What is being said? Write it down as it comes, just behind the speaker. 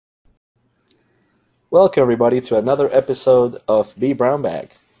Welcome, everybody, to another episode of B Brown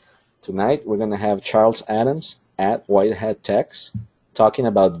Bag. Tonight, we're going to have Charles Adams at Whitehead Techs talking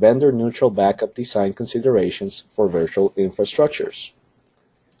about vendor neutral backup design considerations for virtual infrastructures.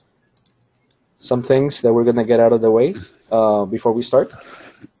 Some things that we're going to get out of the way before we start.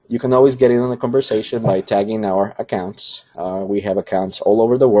 You can always get in on the conversation by tagging our accounts. We have accounts all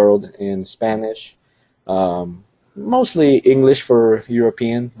over the world in Spanish, mostly English for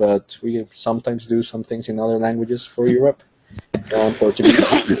European, but we sometimes do some things in other languages for Europe and Portuguese.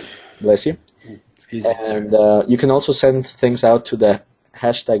 Bless you. Excuse me. And you can also send things out to the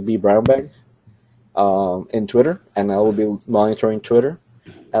hashtag #BBrownBag in Twitter, and I will be monitoring Twitter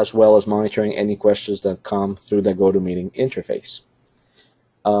as well as monitoring any questions that come through the GoToMeeting interface.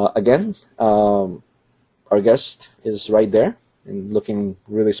 Again, our guest is right there and looking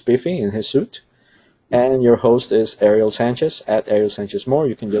really spiffy in his suit. And your host is Ariel Sanchez at Ariel Sanchez More.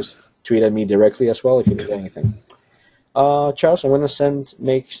 You can just tweet at me directly as well if you need anything. Charles, I'm going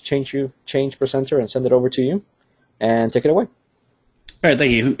to change presenter and send it over to you. And take it away. All right,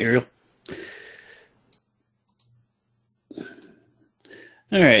 thank you, Ariel.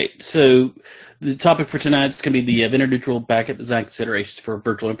 All right, so the topic for tonight is going to be the vendor-neutral backup design considerations for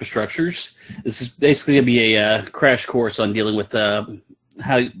virtual infrastructures. This is basically going to be a crash course on dealing with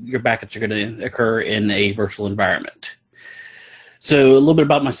how your backups are going to occur in a virtual environment. So a little bit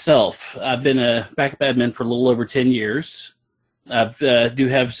about myself. I've been a backup admin for a little over 10 years. I do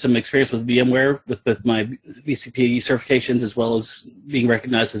have some experience with VMware with both my VCP certifications as well as being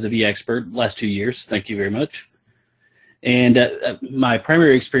recognized as a vExpert the last 2 years. Thank you very much. And my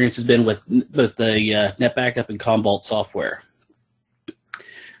primary experience has been with both the NetBackup and Commvault software.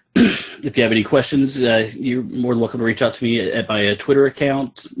 If you have any questions, you're more than welcome to reach out to me at my Twitter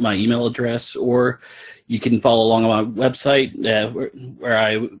account, my email address, or you can follow along on my website where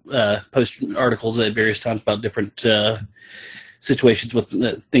I post articles at various times about different situations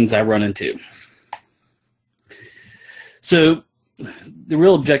with things I run into. So the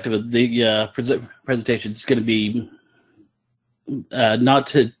real objective of the presentation is going to be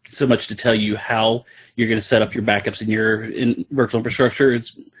not so much to tell you how you're going to set up your backups in your virtual infrastructure.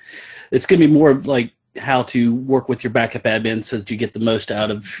 It's going to be more of like how to work with your backup admin so that you get the most out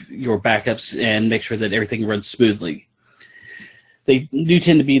of your backups and make sure that everything runs smoothly. They do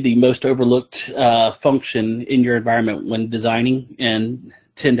tend to be the most overlooked function in your environment when designing and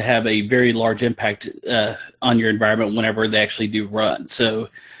tend to have a very large impact on your environment whenever they actually do run. So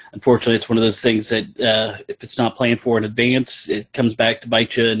unfortunately, it's one of those things that if it's not planned for in advance, it comes back to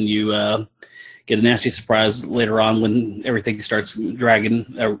bite you, and you get a nasty surprise later on when everything starts dragging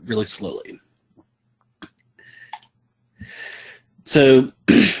really slowly. So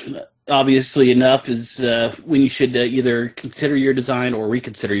obviously enough is when you should either consider your design or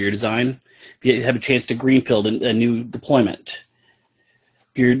reconsider your design if you have a chance to greenfield a new deployment.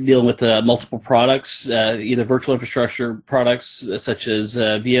 If you're dealing with multiple products, either virtual infrastructure products such as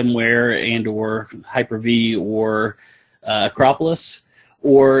VMware and or Hyper-V or Acropolis,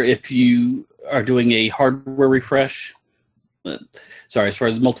 or if you are doing a hardware refresh, as far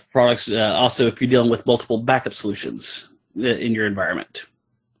as multiple products, also if you're dealing with multiple backup solutions in your environment.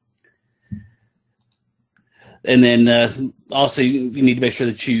 And then also you need to make sure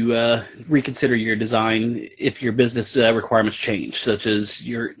that you reconsider your design if your business requirements change, such as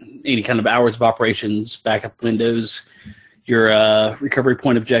any kind of hours of operations, backup windows, your recovery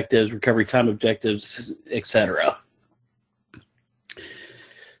point objectives, recovery time objectives, etc.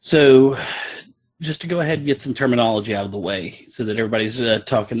 So just to go ahead and get some terminology out of the way so that everybody's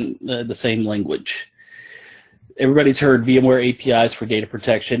talking the same language. Everybody's heard VMware APIs for data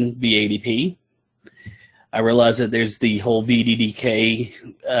protection, VADP. I realize that there's the whole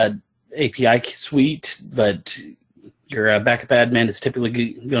VDDK API suite, but your backup admin is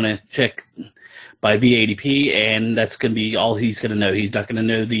typically going to check by VADP, and that's going to be all he's going to know. He's not going to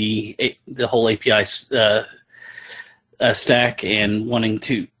know the whole API stack and wanting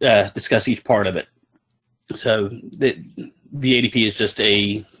to discuss each part of it. So the VADP is just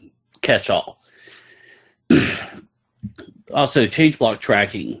a catch-all. Also, change block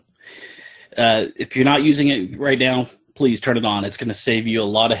tracking. If you're not using it right now, please turn it on. It's going to save you a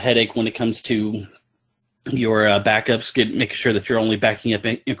lot of headache when it comes to your backups, making sure that you're only backing up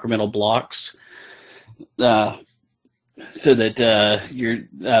incremental blocks so that your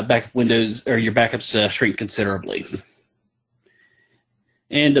backup windows or your backups shrink considerably.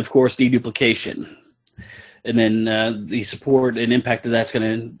 And, of course, deduplication. And then the support and impact of that's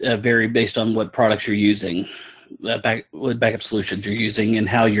going to vary based on what products you're using, what backup solutions you're using, and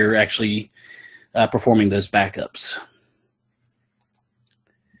how you're actually performing those backups.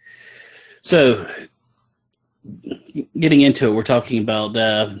 So getting into it, we're talking about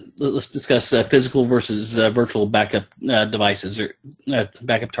let's discuss physical versus virtual backup devices or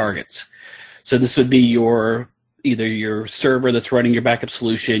backup targets. So this would be either your server that's running your backup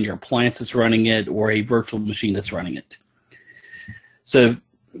solution, your appliance that's running it, or a virtual machine that's running it. So,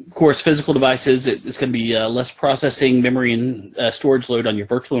 of course, physical devices, it's going to be less processing, memory, and storage load on your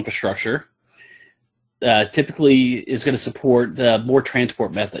virtual infrastructure. Typically is going to support more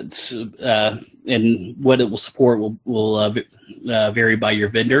transport methods, and what it will support will vary by your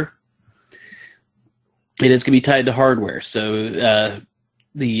vendor. It is going to be tied to hardware, so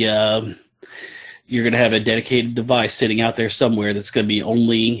you're going to have a dedicated device sitting out there somewhere that's going to be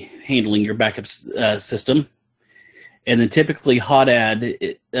only handling your backup system. And then typically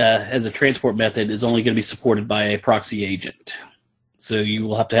HotAD as a transport method is only going to be supported by a proxy agent. So you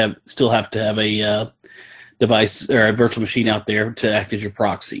will still have to have a device or a virtual machine out there to act as your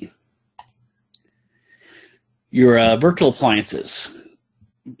proxy. Your virtual appliances.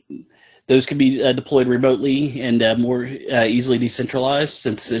 Those can be deployed remotely and more easily decentralized,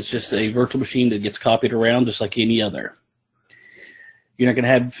 since it's just a virtual machine that gets copied around just like any other. You're not going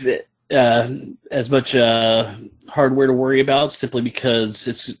to have as much hardware to worry about, simply because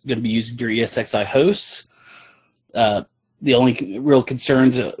it's going to be using your ESXi hosts. The only real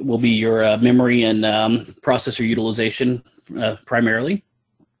concerns will be your memory and processor utilization primarily.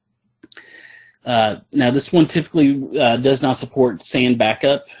 Now, this one typically does not support SAN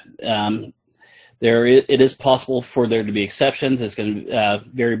backup. It is possible for there to be exceptions. It's going to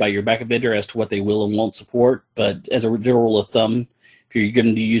vary by your backup vendor as to what they will and won't support. But as a general rule of thumb, if you're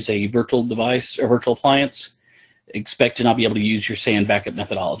going to use a virtual device or virtual appliance, expect to not be able to use your SAN backup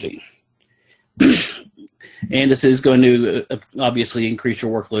methodology. And this is going to obviously increase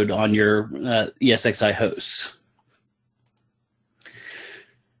your workload on your ESXi hosts.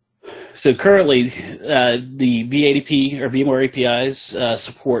 So currently, the VADP or VMware APIs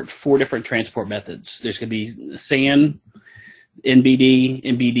support 4 different transport methods. There's going to be SAN, NBD,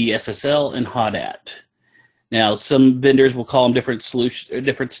 NBD SSL, and HotAD. Now, some vendors will call them different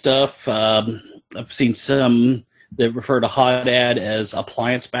stuff. I've seen some that refer to HotAD as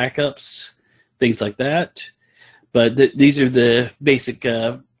appliance backups, things like that. But these are the basic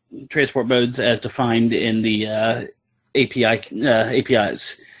transport modes as defined in the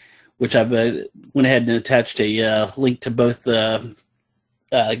APIs, which I've went ahead and attached a link to both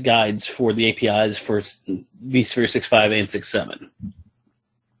guides for the APIs for vSphere 6.5 and 6.7.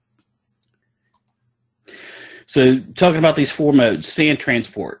 So talking about these 4 modes, SAN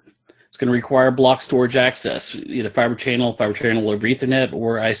transport. It's going to require block storage access, either fiber channel over Ethernet,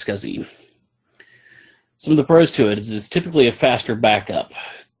 or iSCSI. Some of the pros to it is it's typically a faster backup.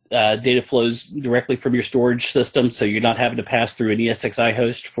 Data flows directly from your storage system, so you're not having to pass through an ESXi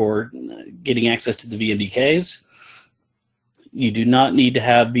host for getting access to the VMDKs. You do not need to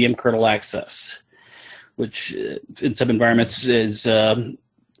have VM kernel access, which in some environments is that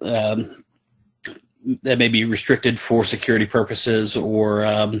may be restricted for security purposes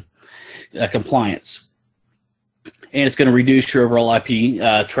or compliance. And it's going to reduce your overall IP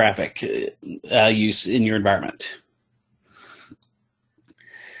traffic use in your environment.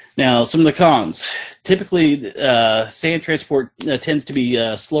 Now, some of the cons. Typically, SAN transport tends to be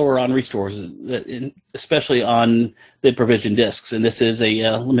slower on restores, especially on the provision disks, and this is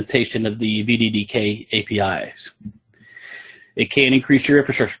a limitation of the VDDK APIs. It can increase your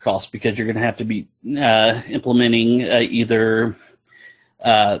infrastructure costs because you're going to have to be implementing either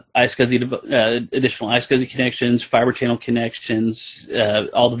iSCSI, additional iSCSI connections, fiber channel connections,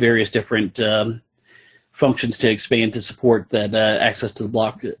 all the various different functions to expand to support that access to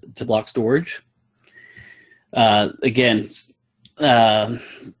the block storage. Again,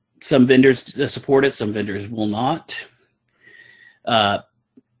 some vendors support it, some vendors will not.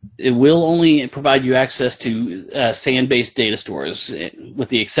 It will only provide you access to SAN-based data stores, with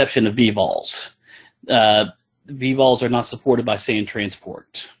the exception of vVols. vVols are not supported by SAN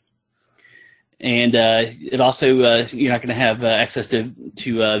transport. And it also, you're not going to have access to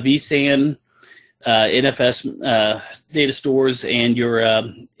vSAN, NFS data stores, and your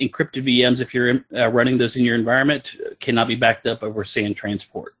encrypted VMs, if you're running those in your environment, cannot be backed up over SAN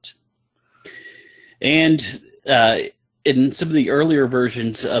transport. And in some of the earlier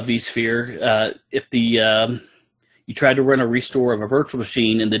versions of vSphere, if you try to run a restore of a virtual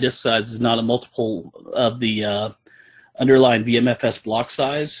machine and the disk size is not a multiple of the underlying VMFS block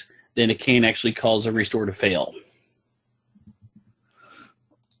size, then it can actually cause a restore to fail.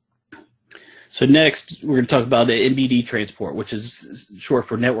 So next, we're going to talk about the NBD transport, which is short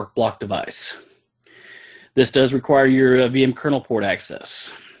for Network Block Device. This does require your VM kernel port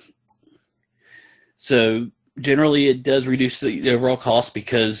access. So Generally, it does reduce the overall cost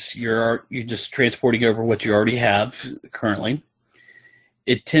because you're just transporting over what you already have currently.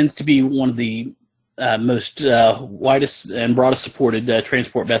 It tends to be one of the most widest and broadest supported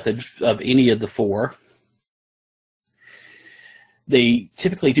transport method of any of the four. They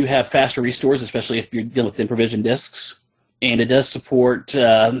typically do have faster restores, especially if you're dealing with in-provision disks. And it does support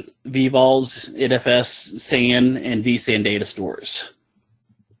vVols, NFS, SAN, and vSAN data stores.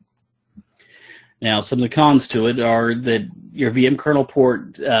 Now, some of the cons to it are that your VM kernel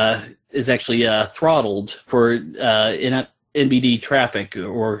port is actually throttled for NBD traffic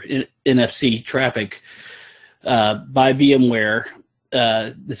or NFC traffic by VMware.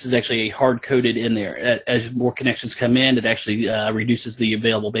 This is actually hard-coded in there. As more connections come in, it actually reduces the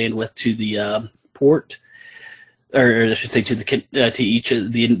available bandwidth to the port, or I should say to each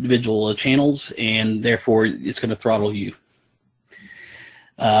of the individual channels, and therefore it's going to throttle you.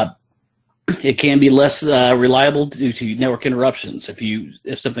 It can be less reliable due to network interruptions.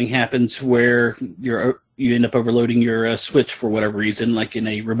 If something happens where you end up overloading your switch for whatever reason, like in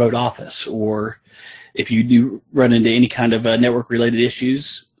a remote office, or if you do run into any kind of network-related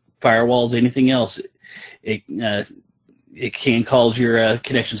issues, firewalls, anything else, it can cause your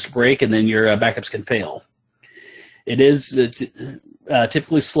connections to break, and then your backups can fail. It is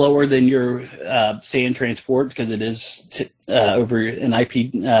typically slower than your SAN transport because it is over an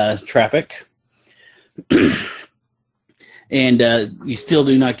IP traffic. And you still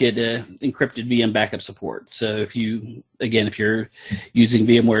do not get encrypted VM backup support. So if you're using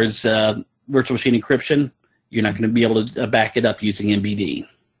VMware's virtual machine encryption, you're not going to be able to back it up using NBD.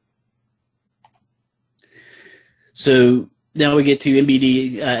 So now we get to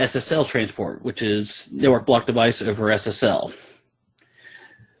NBD SSL transport, which is network block device over SSL.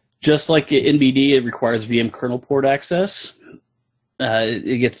 Just like NBD, it requires VM kernel port access.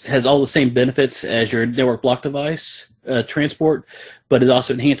 It has all the same benefits as your network block device transport, but it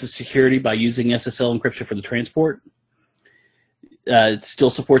also enhances security by using SSL encryption for the transport. It still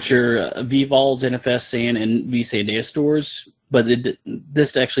supports your vVols, NFS, SAN, and vSAN data stores, but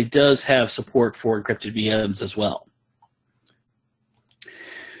this actually does have support for encrypted VMs as well.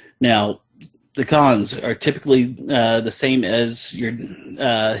 Now, the cons are typically the same as your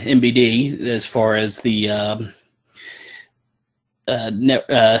NBD as far as the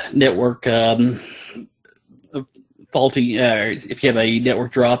network faulty. If you have a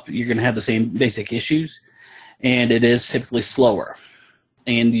network drop, you're going to have the same basic issues, and it is typically slower,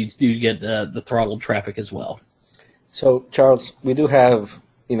 and you do get the throttled traffic as well. So, Charles, we do have,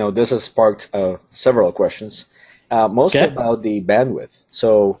 this has sparked several questions, mostly about the bandwidth.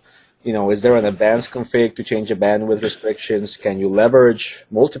 So, is there an advanced config to change the bandwidth restrictions? Can you leverage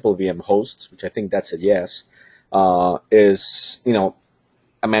multiple VM hosts, which I think that's a yes. I'm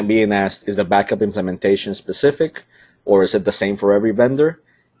being asked, is the backup implementation specific, or is it the same for every vendor?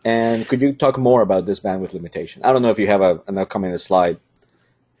 And could you talk more about this bandwidth limitation? I don't know if you have an upcoming slide.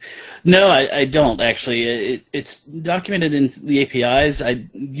 No, I don't actually. It's documented in the APIs. I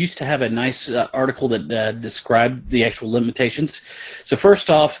used to have a nice article that described the actual limitations. So first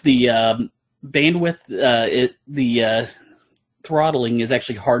off, the bandwidth, the throttling is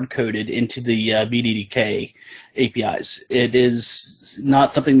actually hard-coded into the BDDK APIs. It is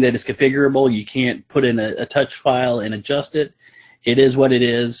not something that is configurable. You can't put in a touch file and adjust it. It is what it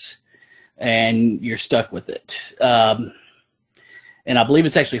is, and you're stuck with it. And I believe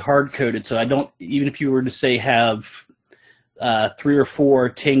it's actually hard-coded, so even if you were to say have 3 or 4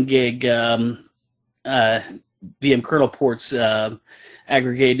 10 gig VM kernel ports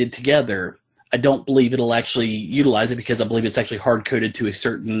aggregated together, I don't believe it'll actually utilize it because I believe it's actually hard-coded to a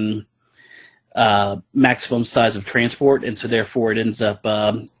certain maximum size of transport, and so therefore it ends up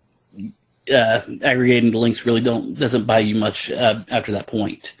aggregating the links really doesn't buy you much after that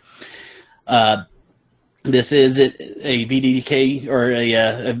point. This is a VDDK or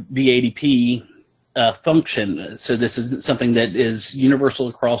a VADP function, so this is something that is universal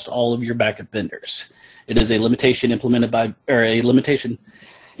across all of your backup vendors. It is a limitation implemented by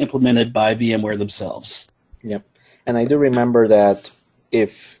VMware themselves. Yep, and I do remember that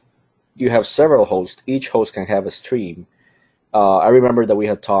if you have several hosts, each host can have a stream. I remember that we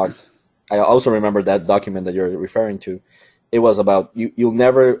had talked. I also remember that document that you're referring to. It was about you'll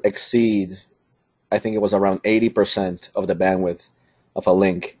never exceed, I think it was around 80% of the bandwidth of a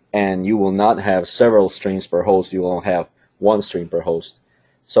link, and you will not have several streams per host. You will have one stream per host.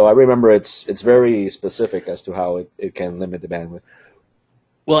 So I remember it's very specific as to how it can limit the bandwidth.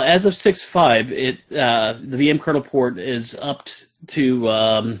 Well, as of 6.5, the VM kernel port is up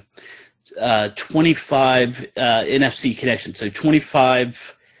to 25 NFC connections. So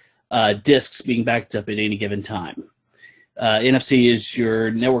 25 disks being backed up at any given time. NFC is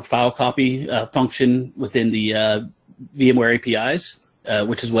your network file copy function within the VMware APIs,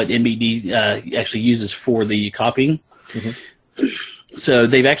 which is what NBD actually uses for the copying. Mm-hmm. So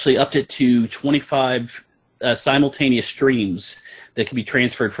they've actually upped it to 25 simultaneous streams that can be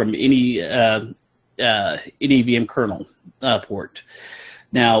transferred from any VM kernel port.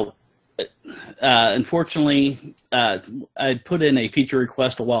 Now, unfortunately, I put in a feature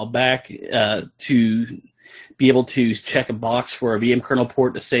request a while back to be able to check a box for a VM kernel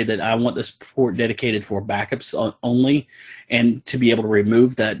port to say that I want this port dedicated for backups only, and to be able to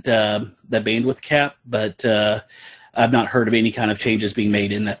remove that bandwidth cap. But I've not heard of any kind of changes being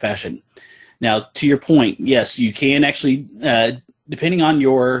made in that fashion. Now, to your point, yes, you can actually, depending on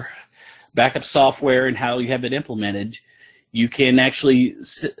your backup software and how you have it implemented, you can actually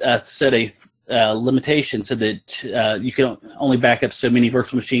set a limitation so that you can only back up so many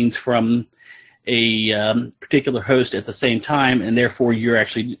virtual machines from a particular host at the same time, and therefore you're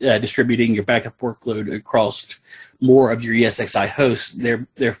actually distributing your backup workload across more of your ESXi hosts.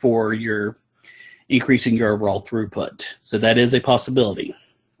 Therefore, you're increasing your overall throughput. So that is a possibility.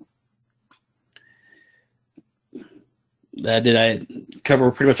 Did I cover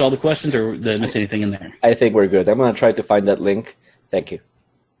pretty much all the questions, or did I miss anything in there? I think we're good. I'm going to try to find that link. Thank you.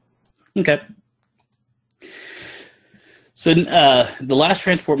 Okay. So the last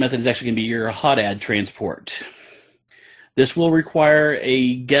transport method is actually going to be your hot add transport. This will require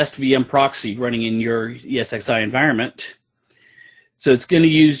a guest VM proxy running in your ESXi environment. So it's going to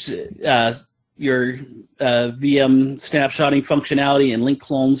use your VM snapshotting functionality and link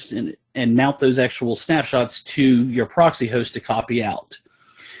clones and mount those actual snapshots to your proxy host to copy out.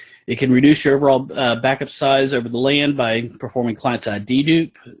 It can reduce your overall backup size over the LAN by performing client-side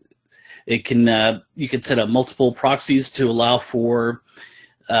dedupe. It can you can set up multiple proxies to allow for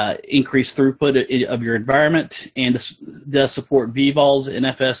increased throughput of your environment, and this does support vVols,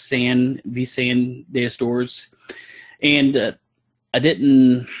 NFS, SAN, vSAN data stores. And I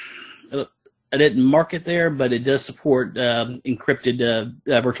didn't mark it there, but it does support encrypted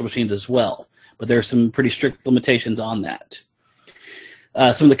virtual machines as well. But there are some pretty strict limitations on that.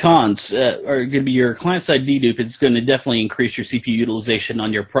 Some of the cons are going to be your client-side dedupe. It's going to definitely increase your CPU utilization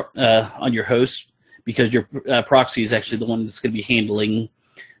on your host, because your proxy is actually the one that's going to be handling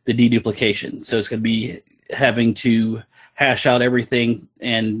the deduplication. So it's going to be having to hash out everything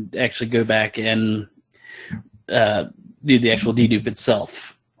and actually go back and do the actual dedupe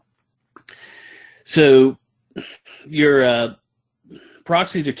itself. So your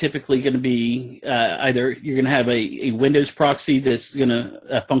proxies are typically going to be either you're going to have a Windows proxy that's going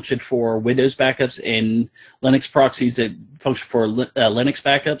to function for Windows backups, and Linux proxies that function for Linux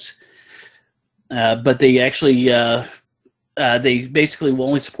backups. But they actually they basically will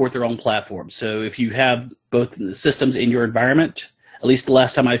only support their own platform. So if you have both the systems in your environment, at least the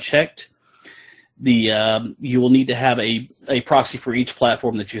last time I checked, you will need to have a proxy for each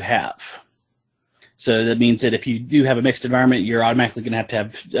platform that you have. So that means that if you do have a mixed environment, you're automatically going to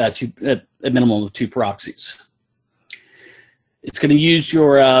have a minimum of 2 proxies. It's going to use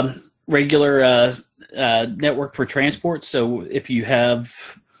your regular network for transport. So if you have,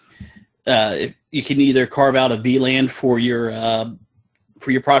 you can either carve out a VLAN for your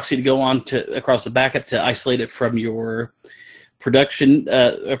proxy to go on to across the backup to isolate it from your production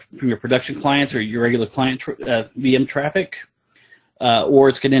clients or your regular client VM traffic. Or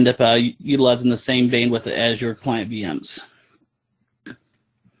it's going to end up utilizing the same bandwidth as your client VMs.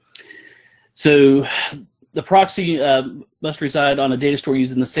 So the proxy must reside on a data store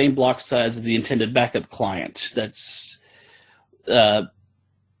using the same block size as the intended backup client. That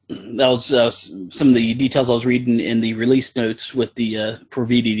was some of the details I was reading in the release notes with the for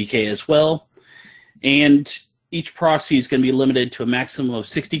VDDK as well. And each proxy is going to be limited to a maximum of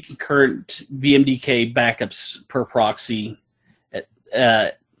 60 concurrent VMDK backups per proxy.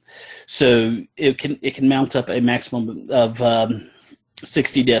 So it can mount up a maximum of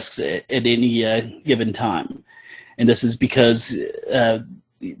 60 disks at any given time, and this is because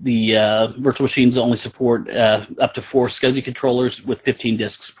the virtual machines only support up to 4 SCSI controllers with 15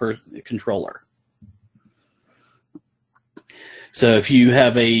 disks per controller. So if you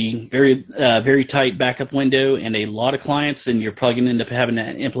have a very tight backup window and a lot of clients, then you're probably going to end up having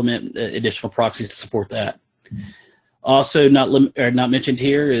to implement additional proxies to support that. Also, not mentioned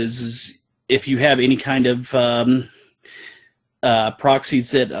here is if you have any kind of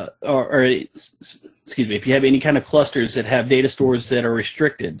proxies that excuse me, if you have any kind of clusters that have data stores that are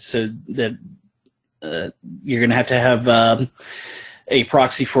restricted, so that you're going to have a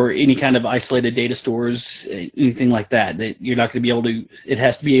proxy for any kind of isolated data stores, anything like that. That you're not going to be able to. It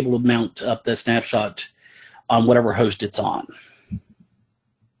has to be able to mount up the snapshot on whatever host it's on.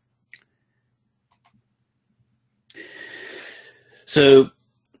 So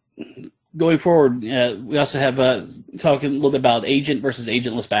going forward, we also have talking a little bit about agent versus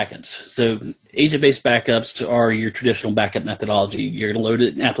agentless backups. So agent-based backups are your traditional backup methodology. You're going to load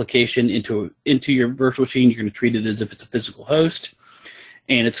an application into your virtual machine. You're going to treat it as if it's a physical host,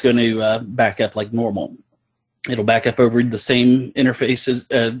 and it's going to back up like normal. It'll back up over the same interfaces,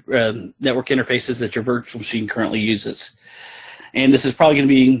 network interfaces that your virtual machine currently uses. And this is probably going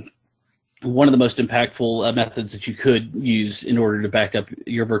to be one of the most impactful methods that you could use in order to back up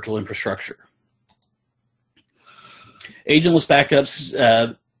your virtual infrastructure. Agentless backups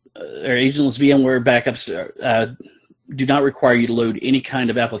or agentless VMware backups do not require you to load any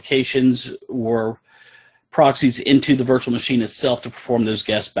kind of applications or proxies into the virtual machine itself to perform those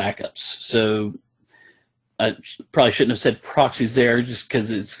guest backups. So I probably shouldn't have said proxies there, just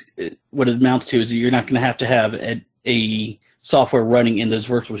because what it amounts to is that you're not going to have a software running in those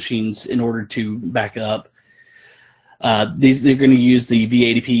virtual machines in order to back up. They're going to use the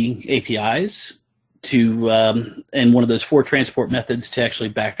VADP APIs to and one of those 4 transport methods to actually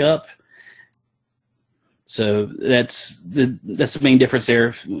back up. So that's the main difference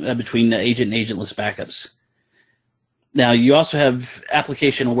there between agent and agentless backups. Now you also have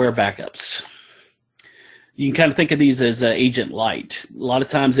application aware backups. You can kind of think of these as agent light. A lot of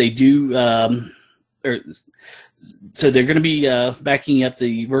times they do, so they're going to be backing up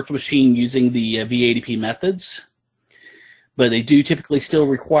the virtual machine using the VADP methods, but they do typically still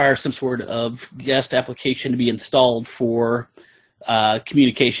require some sort of guest application to be installed for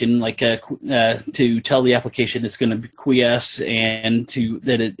communication, like to tell the application it's going to quiesce and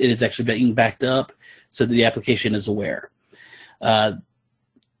that it is actually being backed up, so that the application is aware. As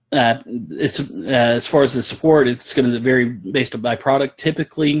far as the support, it's going to vary based by product.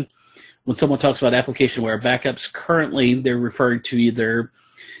 Typically, when someone talks about application-aware backups, currently they're referring to either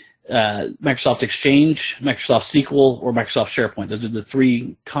Microsoft Exchange, Microsoft SQL, or Microsoft SharePoint. Those are the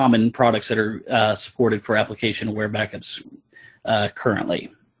 3 common products that are supported for application-aware backups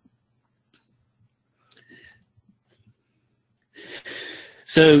currently.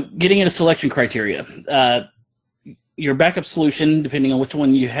 So getting into selection criteria. Your backup solution, depending on which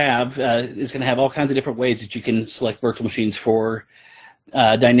one you have, is going to have all kinds of different ways that you can select virtual machines for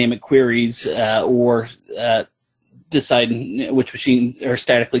dynamic queries or decide which machine, or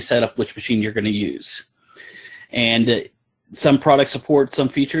statically set up which machine you're going to use. And some products support some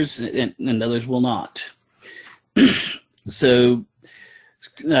features and others will not. So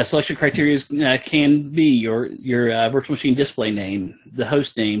selection criteria can be your virtual machine display name, the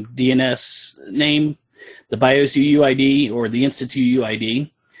host name, DNS name, the BIOS UUID, or the Instance UUID.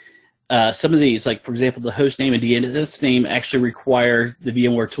 Some of these, like for example, the host name and DNS name actually require the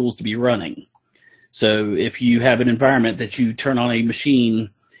VMware tools to be running. So if you have an environment that you turn on a machine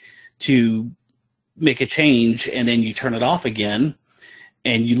to make a change and then you turn it off again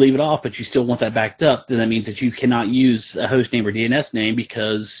and you leave it off, but you still want that backed up, then that means that you cannot use a host name or DNS name,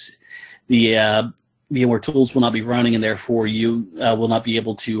 because the VMware tools will not be running, and therefore you will not be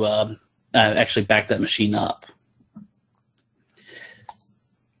able to actually back that machine up.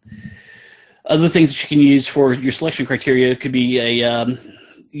 Other things that you can use for your selection criteria could be a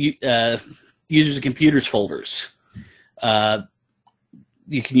users and computers folders.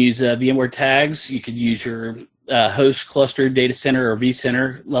 You can use VMware tags. You could use your host, cluster, data center, or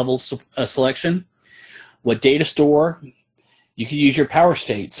vCenter level selection. What data store? You can use your power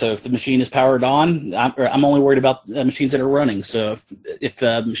state. So if the machine is powered on, I'm only worried about machines that are running. So if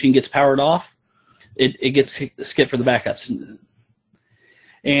a machine gets powered off, it gets skipped for the backups.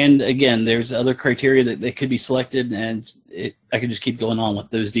 And again, there's other criteria that could be selected, and I could just keep going on with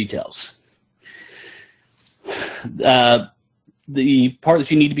those details. The part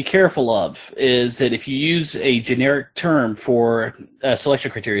that you need to be careful of is that if you use a generic term for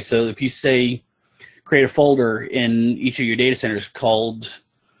selection criteria, so if you say create a folder in each of your data centers called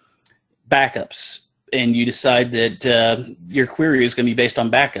backups, and you decide that your query is going to be based on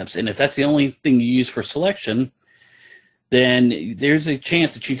backups, and if that's the only thing you use for selection, then there's a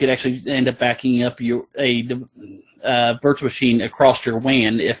chance that you could actually end up backing up a virtual machine across your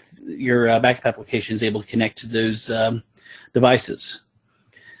WAN if your backup application is able to connect to those devices.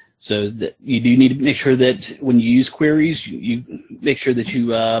 So that you do need to make sure that when you use queries, you make sure that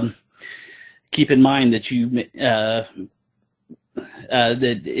you keep in mind that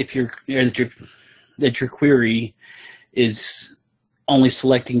that your query is only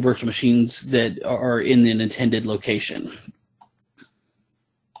selecting virtual machines that are in an intended location.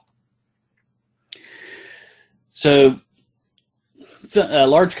 So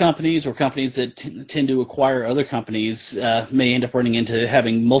large companies or companies that tend to acquire other companies may end up running into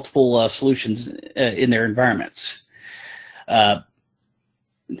having multiple solutions in their environments.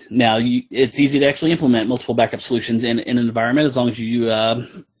 Now, it's easy to actually implement multiple backup solutions in an environment as long as you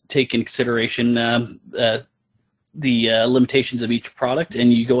take into consideration the limitations of each product,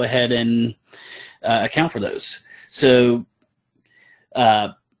 and you go ahead and account for those. So,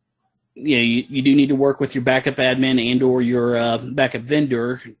 you do need to work with your backup admin and or your backup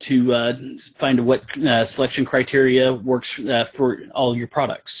vendor to find what selection criteria works for all your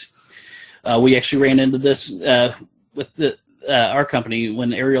products. We actually ran into this with our company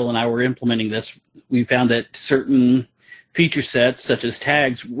when Ariel and I were implementing this. We found that certain feature sets, such as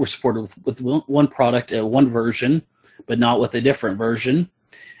tags, were supported with one product, one version, but not with a different version.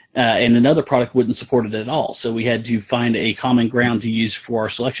 And another product wouldn't support it at all. So we had to find a common ground to use for our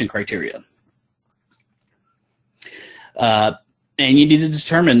selection criteria. And you need to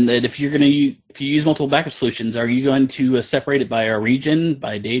determine that if you use multiple backup solutions, are you going to separate it by a region,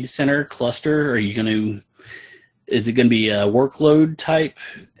 by data center, cluster? Are you is it going to be a workload type?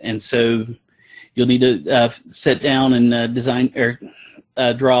 And so you'll need to sit down and design or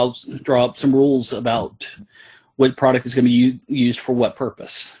draw up some rules about what product is going to be used for what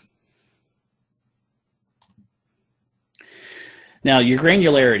purpose. Now, your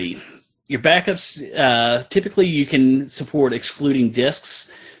granularity. Your backups, typically you can support excluding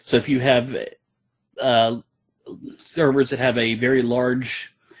disks. So if you have servers that have a very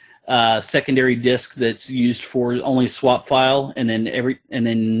large secondary disk that's used for only swap file, and then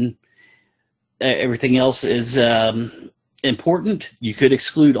everything else is important, you could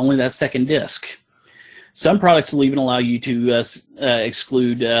exclude only that second disk. Some products will even allow you to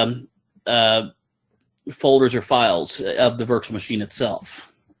exclude folders or files of the virtual machine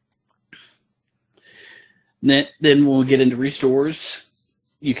itself. Then when we get into restores,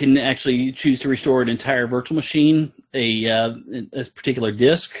 you can actually choose to restore an entire virtual machine, a particular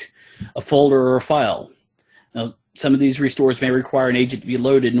disk, a folder, or a file. Now, some of these restores may require an agent to be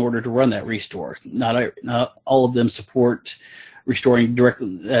loaded in order to run that restore. Not all of them support restoring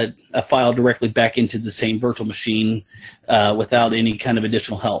directly a file directly back into the same virtual machine without any kind of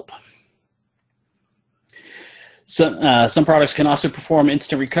additional help. Some products can also perform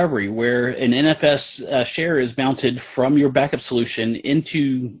instant recovery, where an NFS share is mounted from your backup solution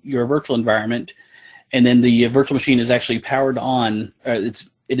into your virtual environment, and then the virtual machine is actually powered on. It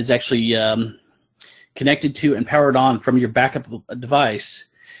is actually connected to and powered on from your backup device,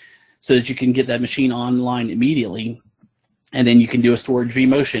 so that you can get that machine online immediately, and then you can do a storage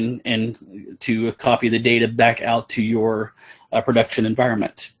vMotion and to copy the data back out to your production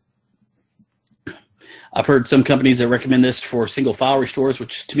environment. I've heard some companies that recommend this for single file restores,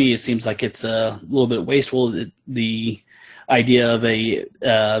 which to me it seems like it's a little bit wasteful. The idea of a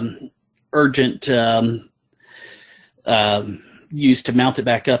urgent use to mount it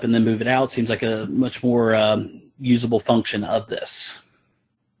back up and then move it out seems like a much more usable function of this.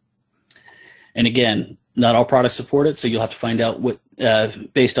 And again, not all products support it, so you'll have to find out what,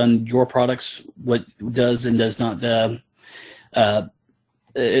 based on your products, what does and does not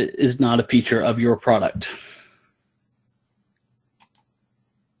is not a feature of your product.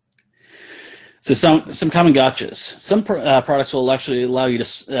 So some common gotchas. Some products will actually allow you to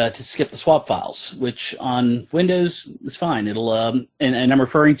skip the swap files, which on Windows is fine. It'll and I'm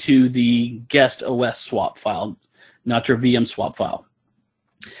referring to the guest OS swap file, not your VM swap file.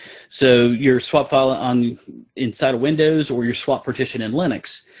 So your swap file inside of Windows or your swap partition in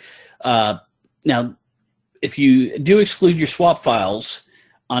Linux. Now, if you do exclude your swap files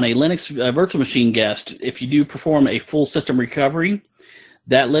on a Linux virtual machine guest, if you do perform a full system recovery,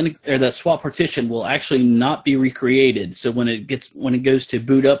 that Linux or that swap partition will actually not be recreated. So when it goes to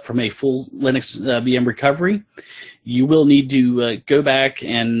boot up from a full Linux VM recovery, you will need to go back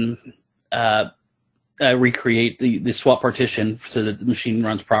and recreate the swap partition so that the machine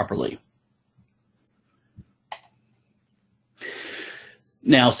runs properly.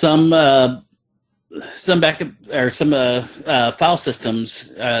 Now, some backup or some file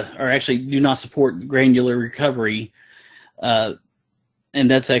systems actually do not support granular recovery, and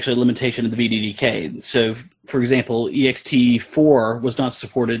that's actually a limitation of the VDDK. So, for example, ext4 was not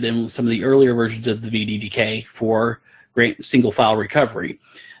supported in some of the earlier versions of the VDDK for single file recovery.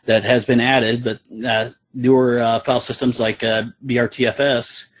 That has been added, but newer file systems like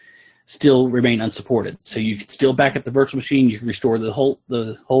BRTFS still remain unsupported. So you can still back up the virtual machine. You can restore the whole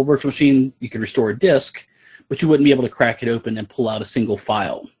virtual machine. You can restore a disk, but you wouldn't be able to crack it open and pull out a single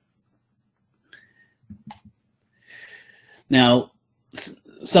file. Now,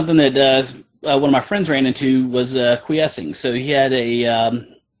 something that one of my friends ran into was quiescing. So he had a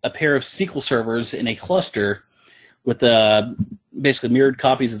pair of SQL servers in a cluster with basically mirrored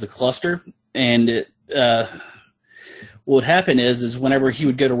copies of the cluster, and what would happen is whenever he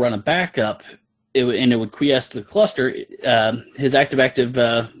would go to run a backup, it would quiesce the cluster. His active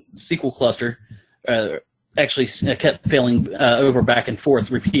SQL cluster actually kept failing over back and forth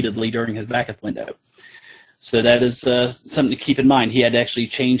repeatedly during his backup window. So that is something to keep in mind. He had to actually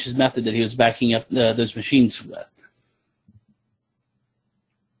change his method that he was backing up those machines with.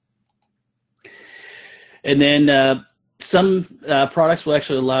 And then some products will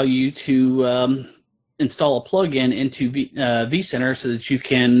actually allow you to install a plugin into vCenter so that you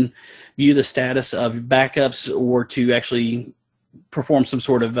can view the status of backups or to actually perform some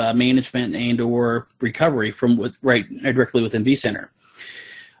sort of management and or recovery from directly within vCenter.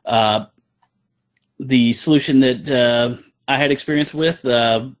 The solution that I had experience with,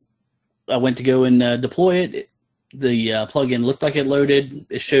 I went to go and deploy it. The plugin looked like it loaded.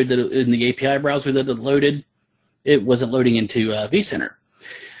 It showed that in the API browser that it loaded. It wasn't loading into vCenter.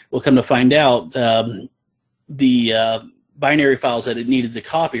 We'll come to find out the binary files that it needed to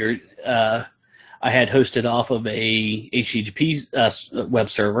copy, I had hosted off of a HTTP web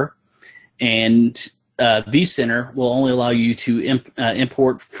server, and vCenter will only allow you to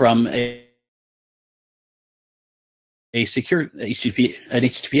import from a secure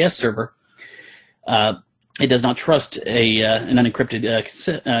HTTPS server. It does not trust an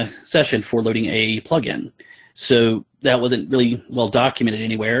unencrypted session for loading a plugin. So that wasn't really well documented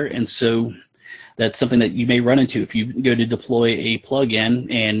anywhere, and so that's something that you may run into if you go to deploy a plugin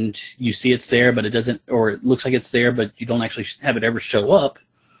and you see it's there, but it doesn't, or it looks like it's there, but you don't actually have it ever show up.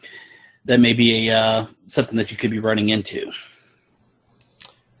 That may be something that you could be running into.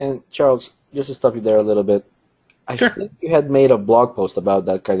 And Charles, just to stop you there a little bit, I think you had made a blog post about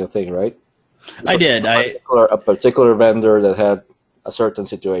that kind of thing, right? I did. A particular vendor that had a certain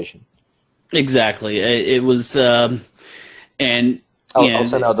situation. Exactly. It was, and I'll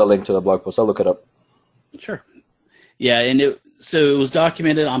send out the link to the blog post. I'll look it up. Sure. Yeah, and so it was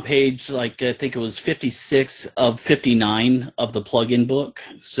documented on page, like, I think it was 56 of 59 of the plugin book.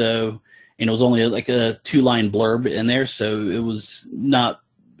 So, and it was only like a 2-line blurb in there, so it was not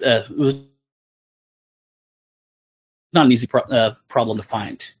an easy problem to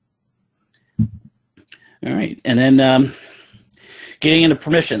find. All right, and then getting into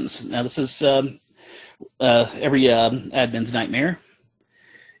permissions. Now, this is every admin's nightmare.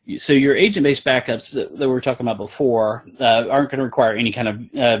 So your agent-based backups that we were talking about before aren't going to require any kind of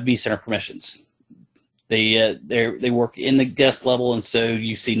vCenter permissions. They work in the guest level, and so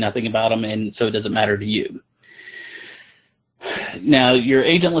you see nothing about them, and so it doesn't matter to you. Now, your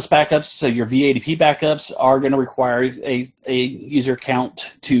agentless backups, so your VADP backups, are going to require a user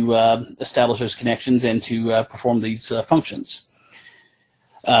account to establish those connections and to perform these functions.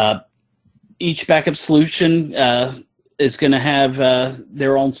 Each backup solution is going to have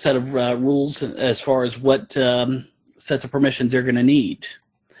their own set of rules as far as what sets of permissions they're going to need.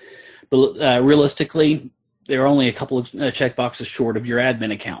 But realistically, there are only a couple of checkboxes short of your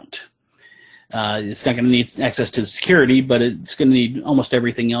admin account. It's not going to need access to the security, but it's going to need almost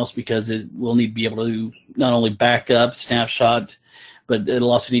everything else because it will need to be able to not only back up, snapshot, but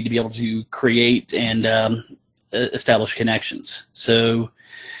it'll also need to be able to create and establish connections. So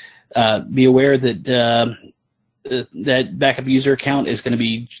be aware that that backup user account is going to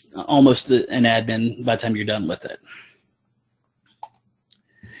be almost an admin by the time you're done with it.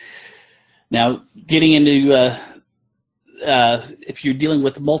 Now, getting into if you're dealing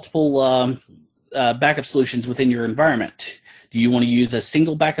with multiple backup solutions within your environment, do you want to use a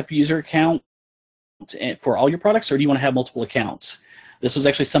single backup user account for all your products, or do you want to have multiple accounts? This was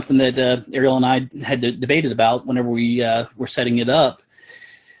actually something that Ariel and I had debated about whenever we were setting it up.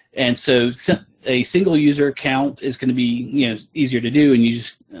 And so a single user account is going to be easier to do, and you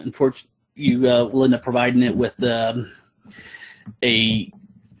just unfortunately you will end up providing it with the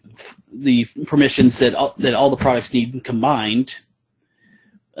permissions that all the products need combined.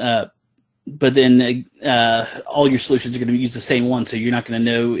 But then all your solutions are going to use the same one, so you're not going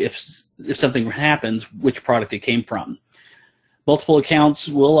to know if something happens which product it came from. Multiple accounts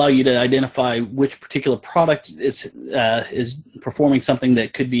will allow you to identify which particular product is performing something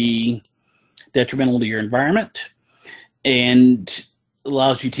that could be detrimental to your environment, and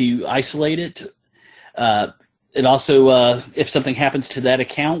allows you to isolate it. It also, if something happens to that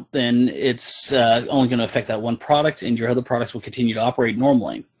account, then it's only going to affect that one product, and your other products will continue to operate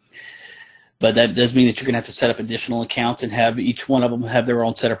normally. But that does mean that you're going to have to set up additional accounts and have each one of them have their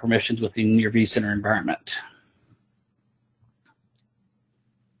own set of permissions within your vCenter environment.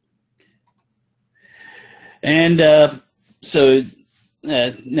 And so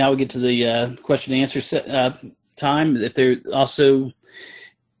now we get to the question and answer time.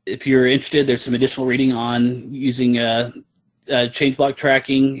 If you're interested, there's some additional reading on using change block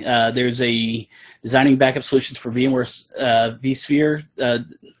tracking. There's a designing backup solutions for VMware vSphere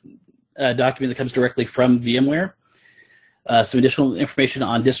document that comes directly from VMware. Some additional information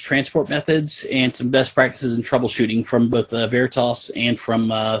on disk transport methods and some best practices in troubleshooting from both Veritas and from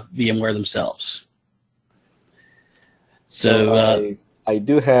VMware themselves. So I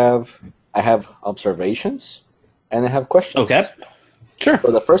have observations and I have questions. Okay, sure.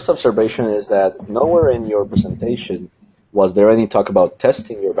 So the first observation is that nowhere in your presentation was there any talk about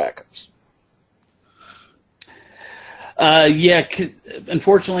testing your backups. Yeah,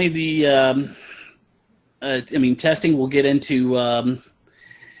 unfortunately, testing will get into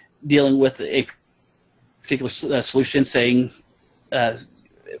dealing with a particular solution, saying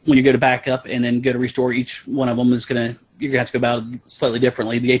when you go to backup and then go to restore, each one of them you're gonna have to go about it slightly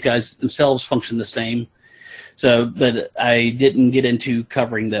differently. The APIs themselves function the same, but I didn't get into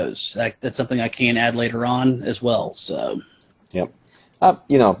covering those. That's something I can add later on as well. So, yep,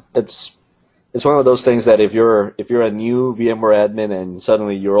 it's one of those things that if you're a new VMware admin and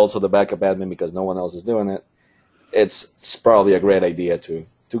suddenly you're also the backup admin because no one else is doing it, it's probably a great idea to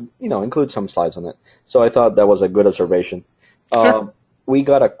include some slides on it. So I thought that was a good observation. Sure. We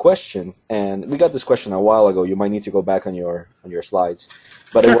got a question, and we got this question a while ago. You might need to go back on your slides,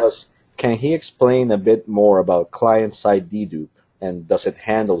 but Sure. It was, can he explain a bit more about client-side dedupe and does it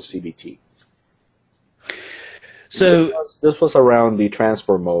handle CBT? So this was around the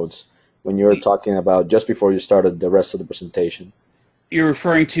transport modes when you were talking about just before you started the rest of the presentation. you're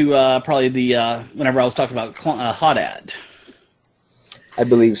referring to probably the whenever I was talking about hot add. I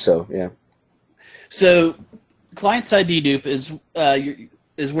believe so. Yeah. So client-side dedupe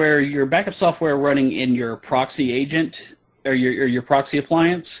is where your backup software running in your proxy agent or your proxy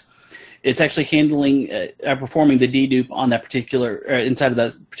appliance. It's actually handling performing the dedupe on that particular inside of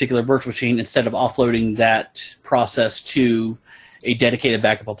that particular virtual machine instead of offloading that process to a dedicated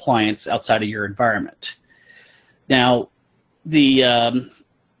backup appliance outside of your environment. Now, the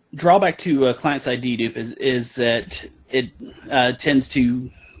drawback to client-side dedupe is that it tends to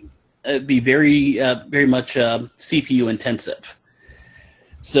be very much CPU intensive.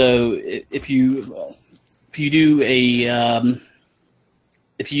 So if you use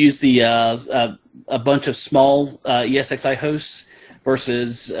a bunch of small ESXi hosts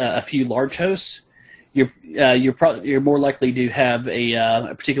versus a few large hosts, you're more likely to have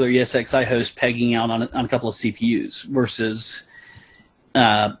a particular ESXi host pegging out on a couple of CPUs versus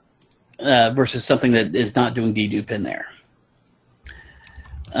something that is not doing dedupe in there.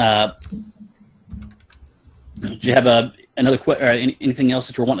 Do you have another anything else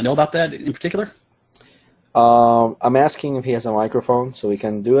that you want to know about that in particular? I'm asking if he has a microphone so we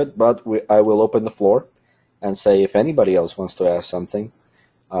can do it, but I will open the floor and say if anybody else wants to ask something,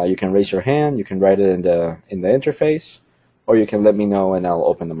 you can raise your hand, you can write it in the interface, or you can let me know and I'll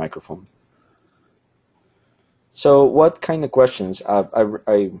open the microphone. So what kind of questions?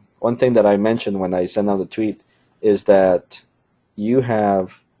 One thing that I mentioned when I sent out the tweet is that you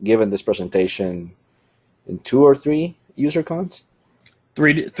have given this presentation in 2 or 3 user cons?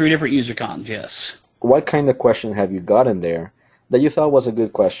 Three different user cons, yes. What kind of question have you got in there that you thought was a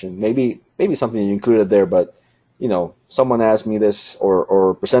good question? Maybe something you included there, but someone asked me this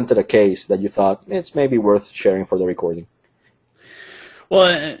or presented a case that you thought it's maybe worth sharing for the recording.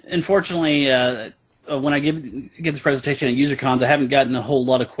 Well, unfortunately, when I give this presentation at UserCons, I haven't gotten a whole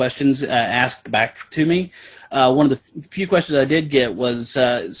lot of questions asked back to me. One of the few questions I did get was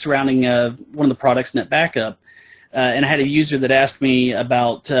surrounding one of the products, NetBackup, and I had a user that asked me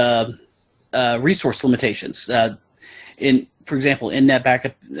about resource limitations. For example, in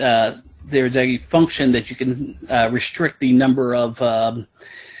NetBackup, there's a function that you can restrict the number of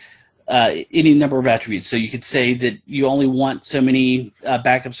any number of attributes. So you could say that you only want so many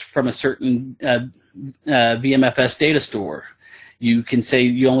backups from a certain VMFS data store. You can say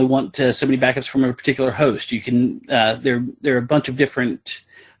you only want so many backups from a particular host. You can there are a bunch of different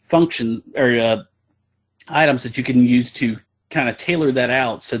functions or items that you can use to kind of tailor that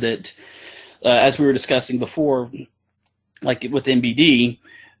out so that, as we were discussing before, like with NBD,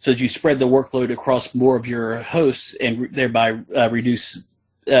 so that you spread the workload across more of your hosts and thereby reduce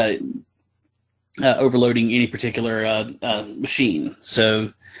overloading any particular machine.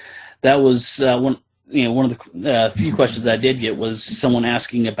 So that was one of the few questions that I did get was someone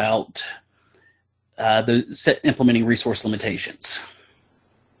asking about implementing resource limitations.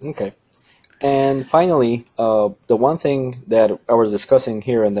 Okay. And finally, the one thing that I was discussing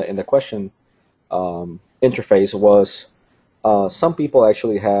here in the question interface was some people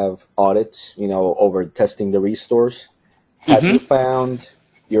actually have audits, over testing the restores. Have you found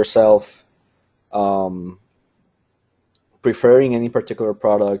yourself preferring any particular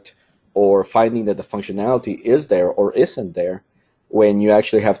product or finding that the functionality is there or isn't there when you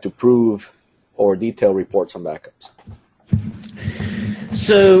actually have to prove or detail reports on backups?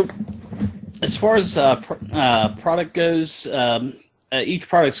 So, as far as product goes, each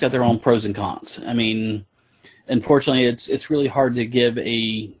product's got their own pros and cons. I mean, unfortunately, it's really hard to give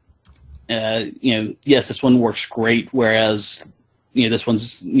a yes, this one works great, whereas this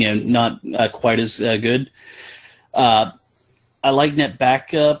one's not quite as good. I like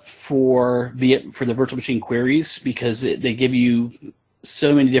NetBackup for the virtual machine queries because they give you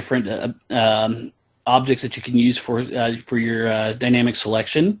so many different objects that you can use for your dynamic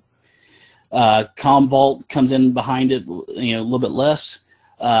selection. Commvault comes in behind it, a little bit less.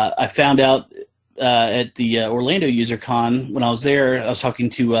 I found out at the Orlando UserCon when I was there, I was talking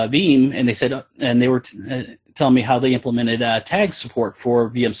to Veeam, and they said, and they were telling me how they implemented tag support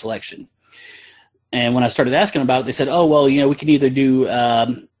for VM selection. And when I started asking about it, they said, "Oh, well, we can either do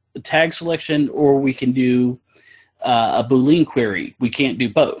tag selection or we can do a Boolean query. We can't do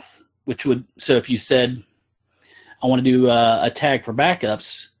both." So if you said, "I want to do a tag for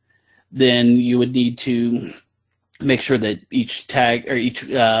backups," then you would need to make sure that each tag or each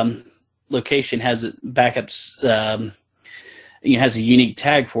location has backups, has a unique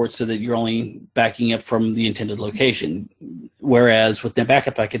tag for it, so that you're only backing up from the intended location. Whereas with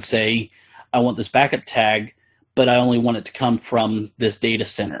NetBackup, I could say, I want this backup tag, but I only want it to come from this data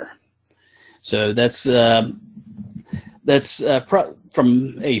center. So that's from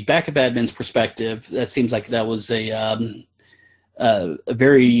a backup admin's perspective, that seems like that was a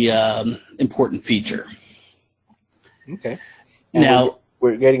very important feature. Okay. And now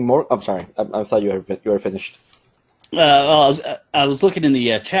we're getting more. I'm sorry. I thought you were finished. I was looking in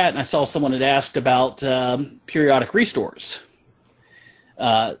the chat, and I saw someone had asked about periodic restores.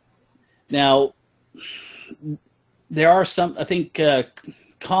 Now, there are some. I think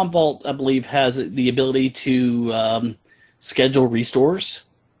Commvault, I believe, has the ability to schedule restores.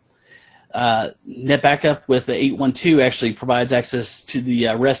 NetBackup with the 812 actually provides access to the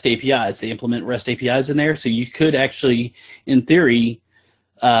REST APIs. They implement REST APIs in there, so you could actually, in theory,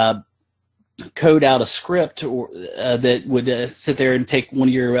 code out a script that would sit there and take one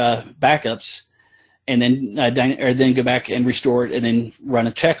of your backups, and then then go back and restore it, and then run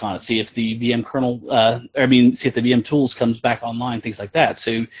a check on it, see if the VM kernel, see if the VM tools comes back online, things like that.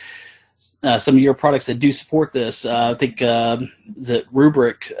 So some of your products that do support this, I think that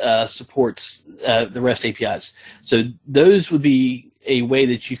Rubrik supports the REST APIs. So those would be a way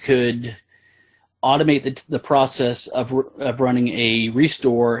that you could automate the process of running a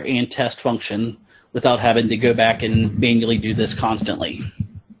restore and test function without having to go back and manually do this constantly.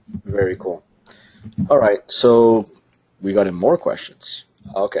 Very cool. All right, so we got in more questions.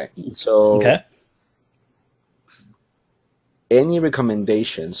 Okay, so any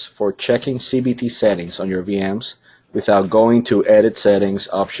recommendations for checking CBT settings on your VMs without going to Edit Settings,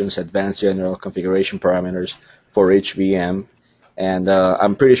 Options, Advanced General Configuration Parameters for each VM? And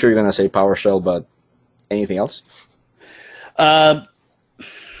I'm pretty sure you're going to say PowerShell, but anything else?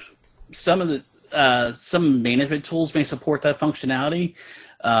 Some management tools may support that functionality,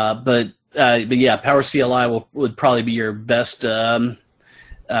 but yeah, PowerCLI would probably be your best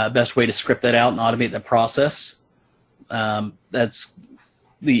way to script that out and automate that process. That's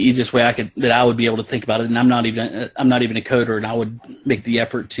the easiest way that I would be able to think about it, and I'm not even a coder, and I would make the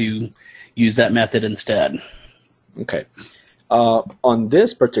effort to use that method instead. Okay. On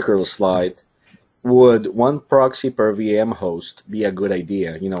this particular slide, would one proxy per VM host be a good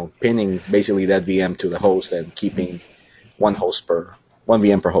idea? Pinning basically that VM to the host and keeping one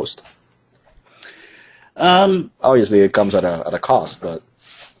VM per host. Obviously, it comes at a cost, but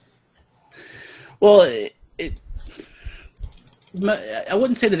well, I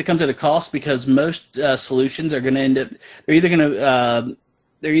wouldn't say that it comes at a cost, because most solutions are going to end up they're either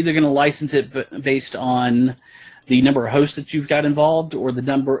going to license it based on the number of hosts that you've got involved, or the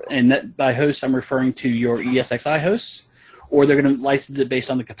number, and that by hosts I'm referring to your ESXi hosts, or they're going to license it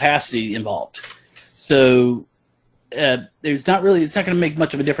based on the capacity involved. So it's not going to make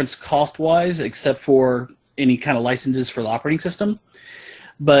much of a difference cost wise, except for any kind of licenses for the operating system.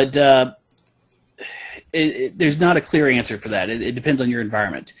 But there's not a clear answer for that. It depends on your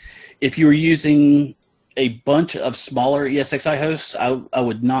environment. If you were using a bunch of smaller ESXi hosts, I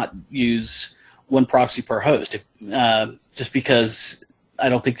would not use one proxy per host, just because I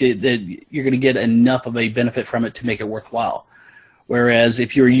don't think that you're going to get enough of a benefit from it to make it worthwhile. Whereas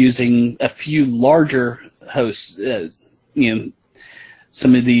if you're using a few larger hosts,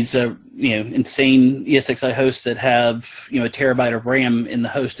 some of these insane ESXi hosts that have a terabyte of RAM in the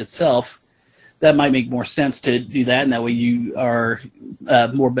host itself, that might make more sense to do that, and that way you are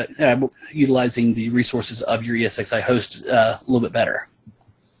more utilizing the resources of your ESXi host a little bit better.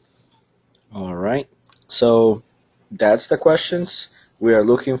 All right. So that's the questions. We are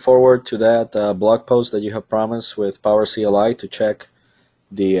looking forward to that blog post that you have promised with Power CLI to check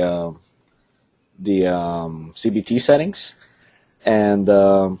the CBT settings. And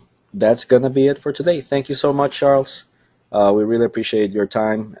that's going to be it for today. Thank you so much, Charles. We really appreciate your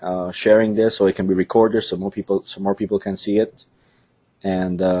time sharing this so it can be recorded so more people can see it.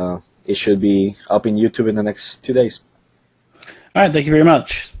 And it should be up in YouTube in the next 2 days. All right. Thank you very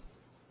much.